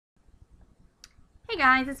Hey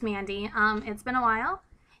guys, it's Mandy. It's been a while,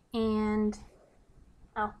 and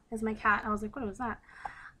oh, there's my cat. I was like, what was that?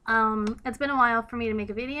 It's been a while for me to make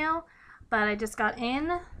a video, but I just got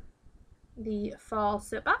in the Fall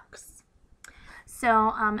Soapbox.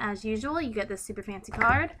 So, as usual, you get this super fancy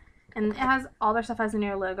card, and it has all their stuff has a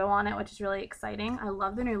new logo on it, which is really exciting. I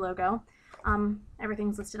love the new logo.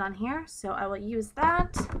 Everything's listed on here, so I will use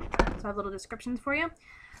that. So I have little descriptions for you.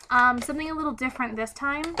 Something a little different this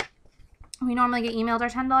time. We normally get emailed our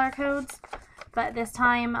 $10 codes, but this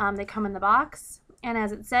time they come in the box. And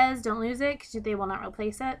as it says, don't lose it because they will not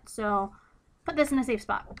replace it. So put this in a safe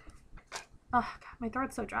spot. Oh, God, my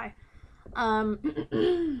throat's so dry.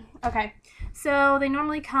 Okay, so they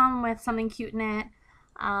normally come with something cute in it.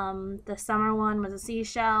 The summer one was a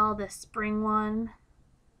seashell. The spring one,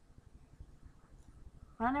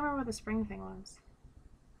 I don't remember what the spring thing was.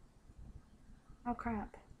 Oh,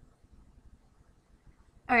 crap.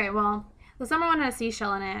 Okay, well, the summer one had a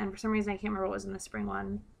seashell in it, and for some reason I can't remember what was in the spring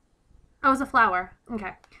one. Oh, it was a flower.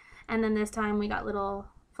 Okay. And then this time we got little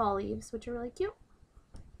fall leaves, which are really cute.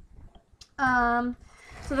 So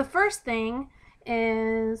the first thing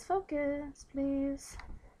is, focus, please.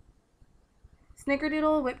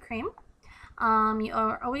 Snickerdoodle whipped cream.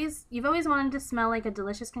 You've always wanted to smell like a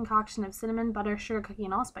delicious concoction of cinnamon, butter, sugar, cookie,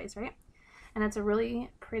 and allspice, right? And it's a really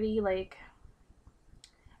pretty, like,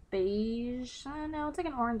 beige. I don't know, it's like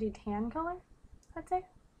an orangey tan color, I'd say.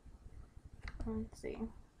 Let's see.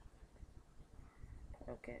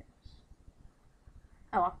 Focus.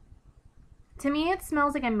 Oh well. To me, it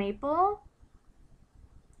smells like a maple.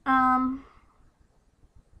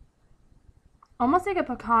 Almost like a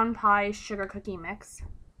pecan pie sugar cookie mix,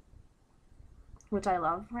 which I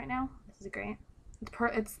love right now. This is great.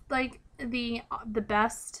 It's like the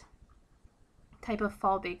best type of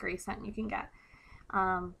fall bakery scent you can get.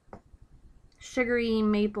 Sugary,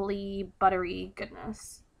 mapley, buttery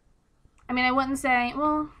goodness. I mean, I wouldn't say,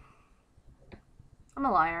 well, I'm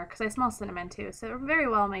a liar because I smell cinnamon too, so it very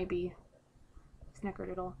well may be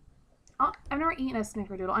snickerdoodle. Oh, I've never eaten a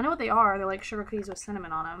snickerdoodle. I know what they are. They're like sugar cookies with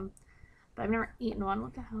cinnamon on them, but I've never eaten one.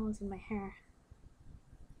 What the hell is in my hair?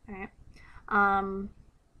 All right.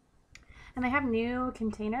 And they have new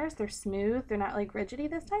containers. They're smooth. They're not like rigidy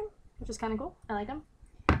this time, which is kind of cool. I like them.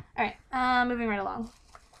 All right, moving right along.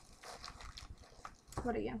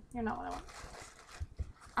 What are you? You're not what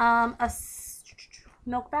I want. A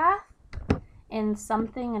milk bath in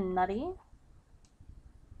something nutty.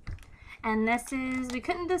 And this is, we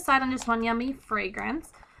couldn't decide on just one yummy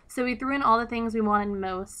fragrance, so we threw in all the things we wanted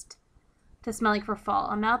most to smell like for fall.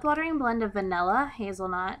 A mouthwatering blend of vanilla,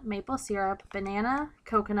 hazelnut, maple syrup, banana,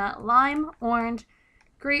 coconut, lime, orange,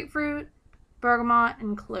 grapefruit, bergamot,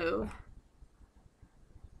 and clove.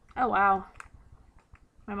 Oh, wow.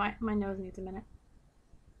 My nose needs a minute.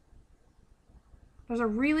 There's a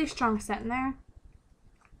really strong scent in there.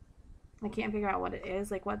 I can't figure out what it is.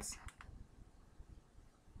 Like, what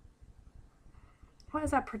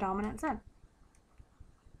is that predominant scent?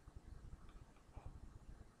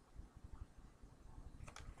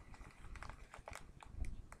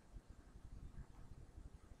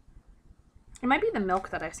 It might be the milk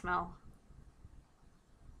that I smell.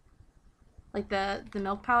 Like the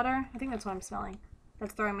milk powder. I think that's what I'm smelling.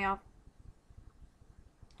 That's throwing me off.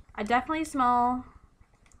 I definitely smell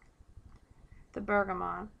the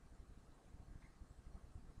bergamot.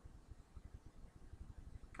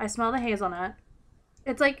 I smell the hazelnut.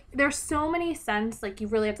 It's like, there's so many scents, like you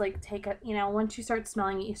really have to like take it, you know, once you start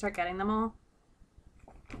smelling it, you start getting them all.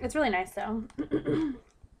 It's really nice though. And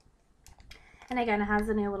again, it has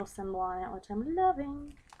a new little symbol on it, which I'm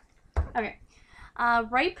loving. Okay.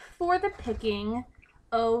 Ripe for the picking,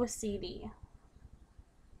 OCD.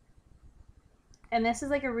 And this is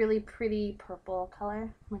like a really pretty purple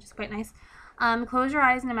color, which is quite nice. Close your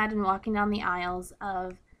eyes and imagine walking down the aisles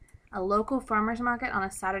of a local farmer's market on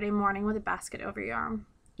a Saturday morning with a basket over your arm.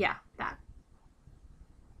 Yeah, that.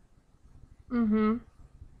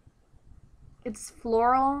 It's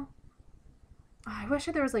floral. Oh, I wish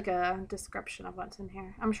there was like a description of what's in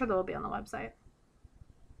here. I'm sure that will be on the website.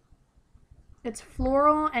 It's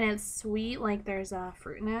floral and it's sweet, like there's a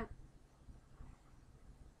fruit in it.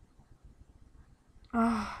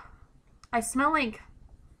 Oh, I smell like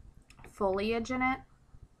foliage in it.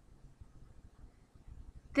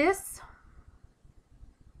 This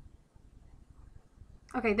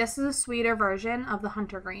is a sweeter version of the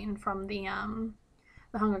Hunter Green from the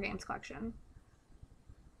Hunger Games collection.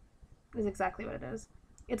 Is exactly what it is.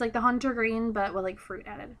 It's like the Hunter Green, but with like fruit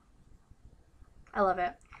added. I love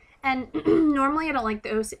it. And normally I don't like the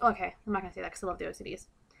OCD. Okay, I'm not gonna say that because I love the OCDs.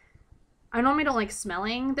 I normally don't like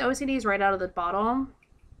smelling the OCDs right out of the bottle.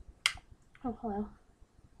 Oh, hello.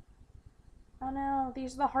 Oh no,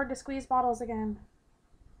 these are the hard to squeeze bottles again.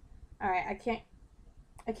 Alright, I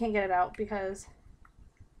can't get it out because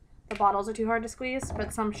the bottles are too hard to squeeze,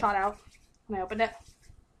 but some shot out when I opened it.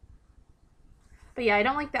 But yeah, I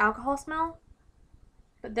don't like the alcohol smell,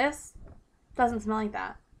 but this doesn't smell like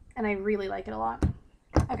that, and I really like it a lot.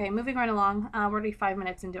 Okay, moving right along. We're already 5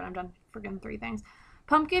 minutes into it. I'm done friggin' 3 things.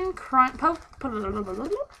 Pumpkin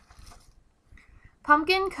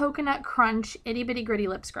coconut crunch itty bitty gritty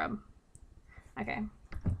lip scrub. Okay,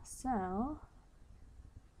 so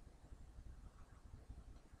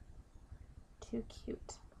too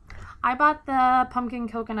cute. I bought the pumpkin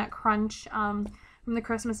coconut crunch from the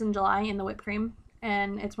Christmas in July in the whipped cream,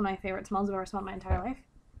 and it's one of my favorite smells I've ever smelled in my entire life.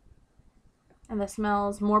 And this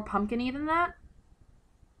smells more pumpkin-y than that.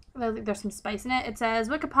 There's some spice in it. It says,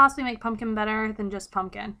 what could possibly make pumpkin better than just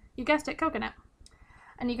pumpkin? You guessed it, coconut.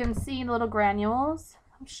 And you can see the little granules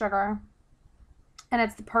of sugar. And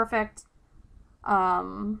it's the perfect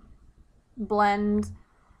blend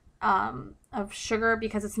of sugar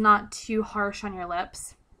because it's not too harsh on your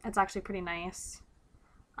lips. It's actually pretty nice.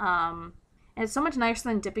 And it's so much nicer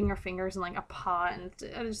than dipping your fingers in like a pot, and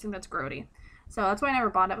I just think that's grody. So that's why I never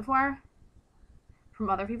bought it before from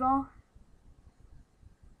other people.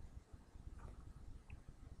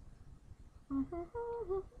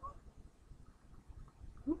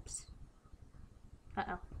 Oops.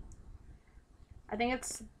 Uh-oh. I think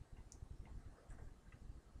it's...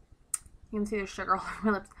 You can see there's sugar all over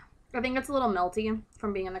my lips. I think it's a little melty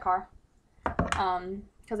from being in the car.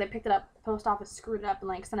 Because I picked it up, the post office screwed it up and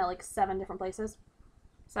like sent it like 7 different places.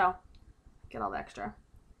 So, get all the extra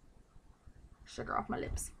sugar off my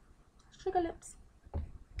lips. Sugar lips.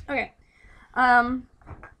 Okay. So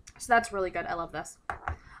that's really good. I love this.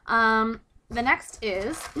 The next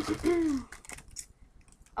is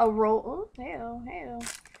a roll. Oh, hey.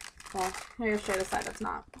 Well, maybe I'll show you the side that's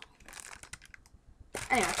not.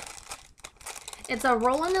 Anyway. It's a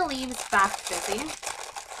Roll in the Leaves Fast Fizzy.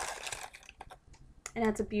 And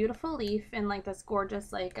it's a beautiful leaf in like this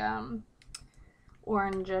gorgeous like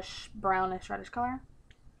orangish, brownish, reddish color.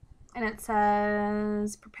 And it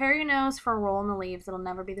says, prepare your nose for a roll in the leaves. It'll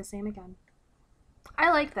never be the same again.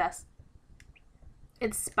 I like this.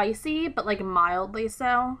 It's spicy, but like mildly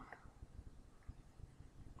so.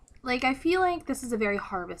 Like, I feel like this is a very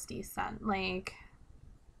harvesty scent. Like,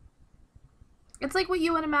 it's like what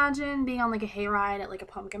you would imagine being on like a hayride at like a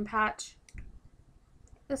pumpkin patch.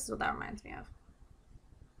 This is what that reminds me of.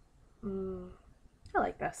 I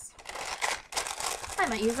like this. I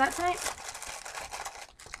might use that tonight.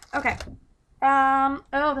 Okay.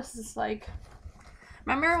 Oh, this is like...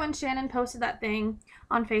 Remember when Shannon posted that thing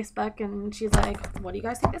on Facebook and she's like, what do you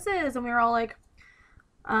guys think this is? And we were all like,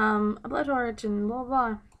 a blowtorch and blah,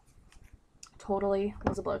 blah. Totally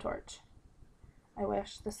was a blowtorch. I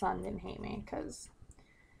wish the sun didn't hate me because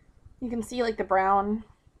you can see like the brown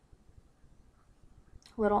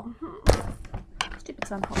little... Stupid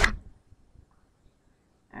sun. Hold on.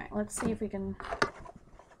 Alright, let's see if we can...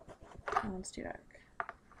 Oh, it's too dark.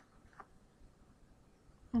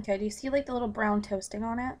 Okay, do you see like the little brown toasting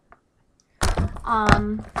on it?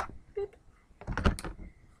 Boop.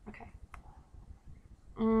 Okay.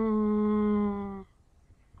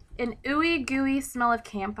 An ooey gooey smell of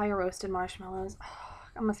campfire roasted marshmallows. Oh,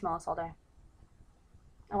 I'm gonna smell this all day.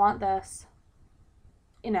 I want this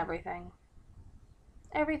in everything.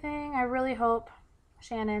 Everything. I really hope,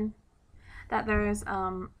 Shannon, that there's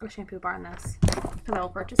a shampoo bar in this, because I will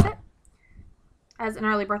purchase it as an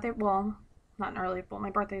early birthday. Well, not an early, but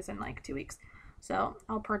my birthday's in like 2 weeks, so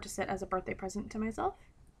I'll purchase it as a birthday present to myself.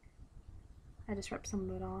 I just ripped some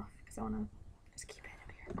of it off because I want to just keep it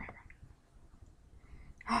in here forever.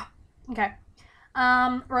 Okay.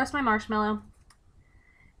 Roast my marshmallow.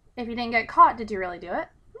 If you didn't get caught, did you really do it?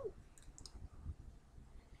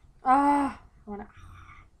 I want to...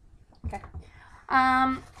 Okay.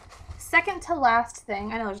 Second to last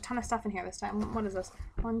thing. I know there's a ton of stuff in here this time. What is this?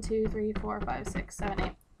 1, 2, 3, 4, 5, 6, 7,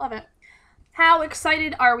 8. Love it. How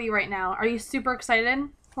excited are we right now? Are you super excited?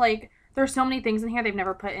 Like, there's so many things in here they've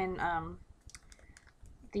never put in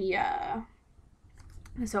the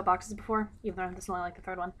soap boxes before, even though this is only like the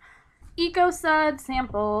 3rd one. Eco Sud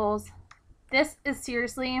samples. This is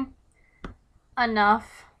seriously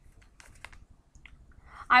enough.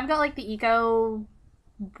 I've got like the Eco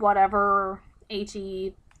whatever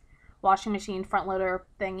HE washing machine front loader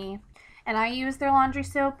thingy, and I use their laundry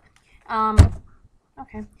soap.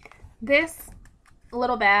 Okay. This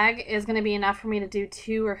little bag is going to be enough for me to do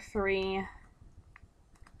 2 or 3,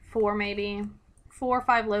 4 maybe, 4 or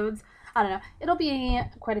 5 loads. I don't know. It'll be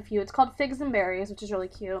quite a few. It's called Figs and Berries, which is really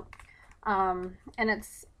cute. And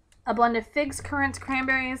it's a blend of figs, currants,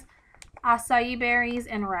 cranberries, acai berries,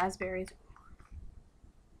 and raspberries.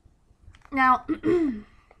 Now,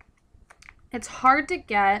 it's hard to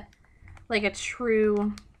get like a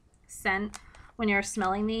true scent when you're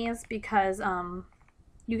smelling these because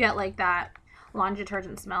you get like that laundry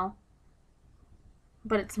detergent smell,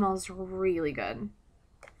 but it smells really good.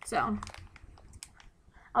 So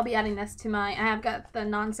I'll be adding this to my, I have got the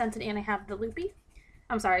non-scented and I have the loopy.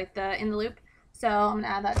 I'm sorry, the in the loop. So I'm gonna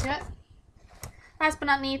add that to it. Last but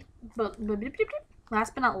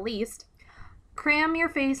not least, cram your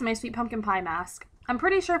face in my sweet pumpkin pie mask. I'm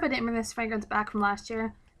pretty sure if I didn't bring this fragrance back from last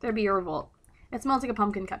year, there'd be a revolt. It smells like a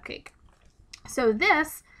pumpkin cupcake. So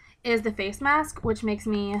this is the face mask, which makes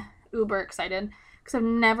me uber excited because I've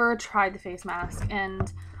never tried the face mask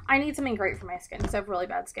and I need something great for my skin because I have really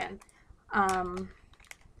bad skin.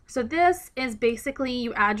 So this is basically,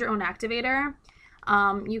 you add your own activator.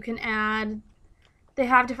 You can add, they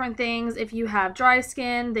have different things. If you have dry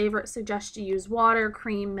skin, they suggest you use water,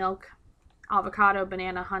 cream, milk, avocado,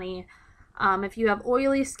 banana, honey. If you have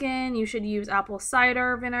oily skin, you should use apple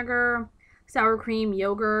cider vinegar, sour cream,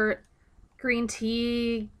 yogurt, green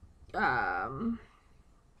tea.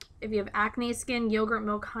 If you have acne skin, yogurt,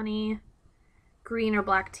 milk, honey, green or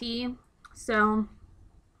black tea. So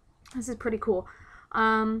this is pretty cool.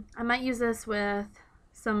 I might use this with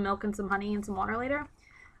some milk and some honey and some water later.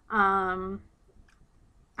 I'm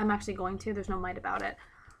actually going to. There's no might about it.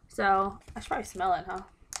 So I should probably smell it, huh?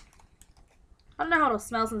 I don't know how it'll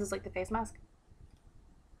smell since it's like the face mask.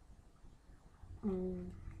 It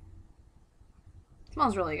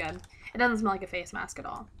smells really good. It doesn't smell like a face mask at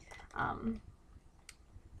all.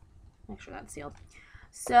 Make sure that's sealed.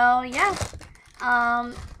 So yeah,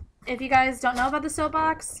 if you guys don't know about the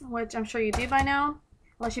soapbox, which I'm sure you do by now,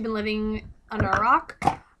 unless you've been living under a rock,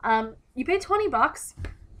 you pay $20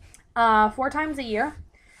 4 times a year.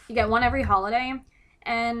 You get one every holiday,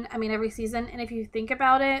 and I mean every season. And if you think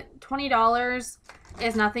about it, $20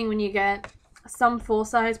 is nothing when you get some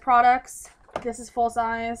full-size products. This is full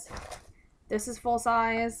size. This is full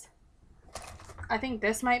size. I think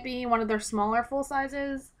this might be one of their smaller full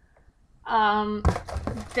sizes.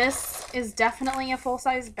 This is definitely a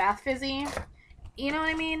full-size Bath Fizzy. You know what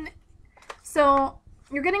I mean? So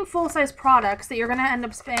you're getting full-size products that you're going to end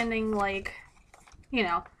up spending like, you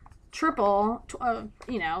know, triple,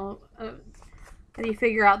 you know, if you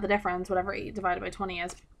figure out the difference, whatever 8 divided by 20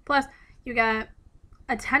 is. Plus, you get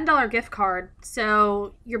a $10 gift card,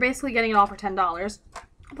 so you're basically getting it all for $10.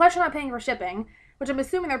 Plus, you're not paying for shipping, which I'm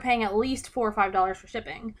assuming they're paying at least $4 or $5 for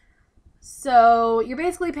shipping. So you're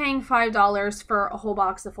basically paying $5 for a whole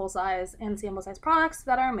box of full-size and sample-size products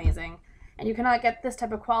that are amazing. And you cannot get this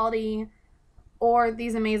type of quality or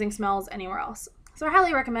these amazing smells anywhere else. So I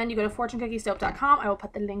highly recommend you go to fortunecookie.soap.com. I will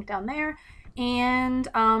put the link down there. And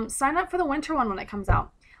sign up for the winter one when it comes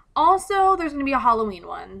out. Also, there's going to be a Halloween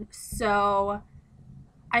one. So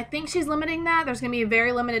I think she's limiting that. There's going to be a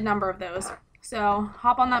very limited number of those. So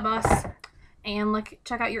hop on that bus and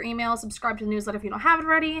check out your email. Subscribe to the newsletter if you don't have it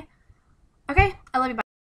already. Okay, I love you. Bye.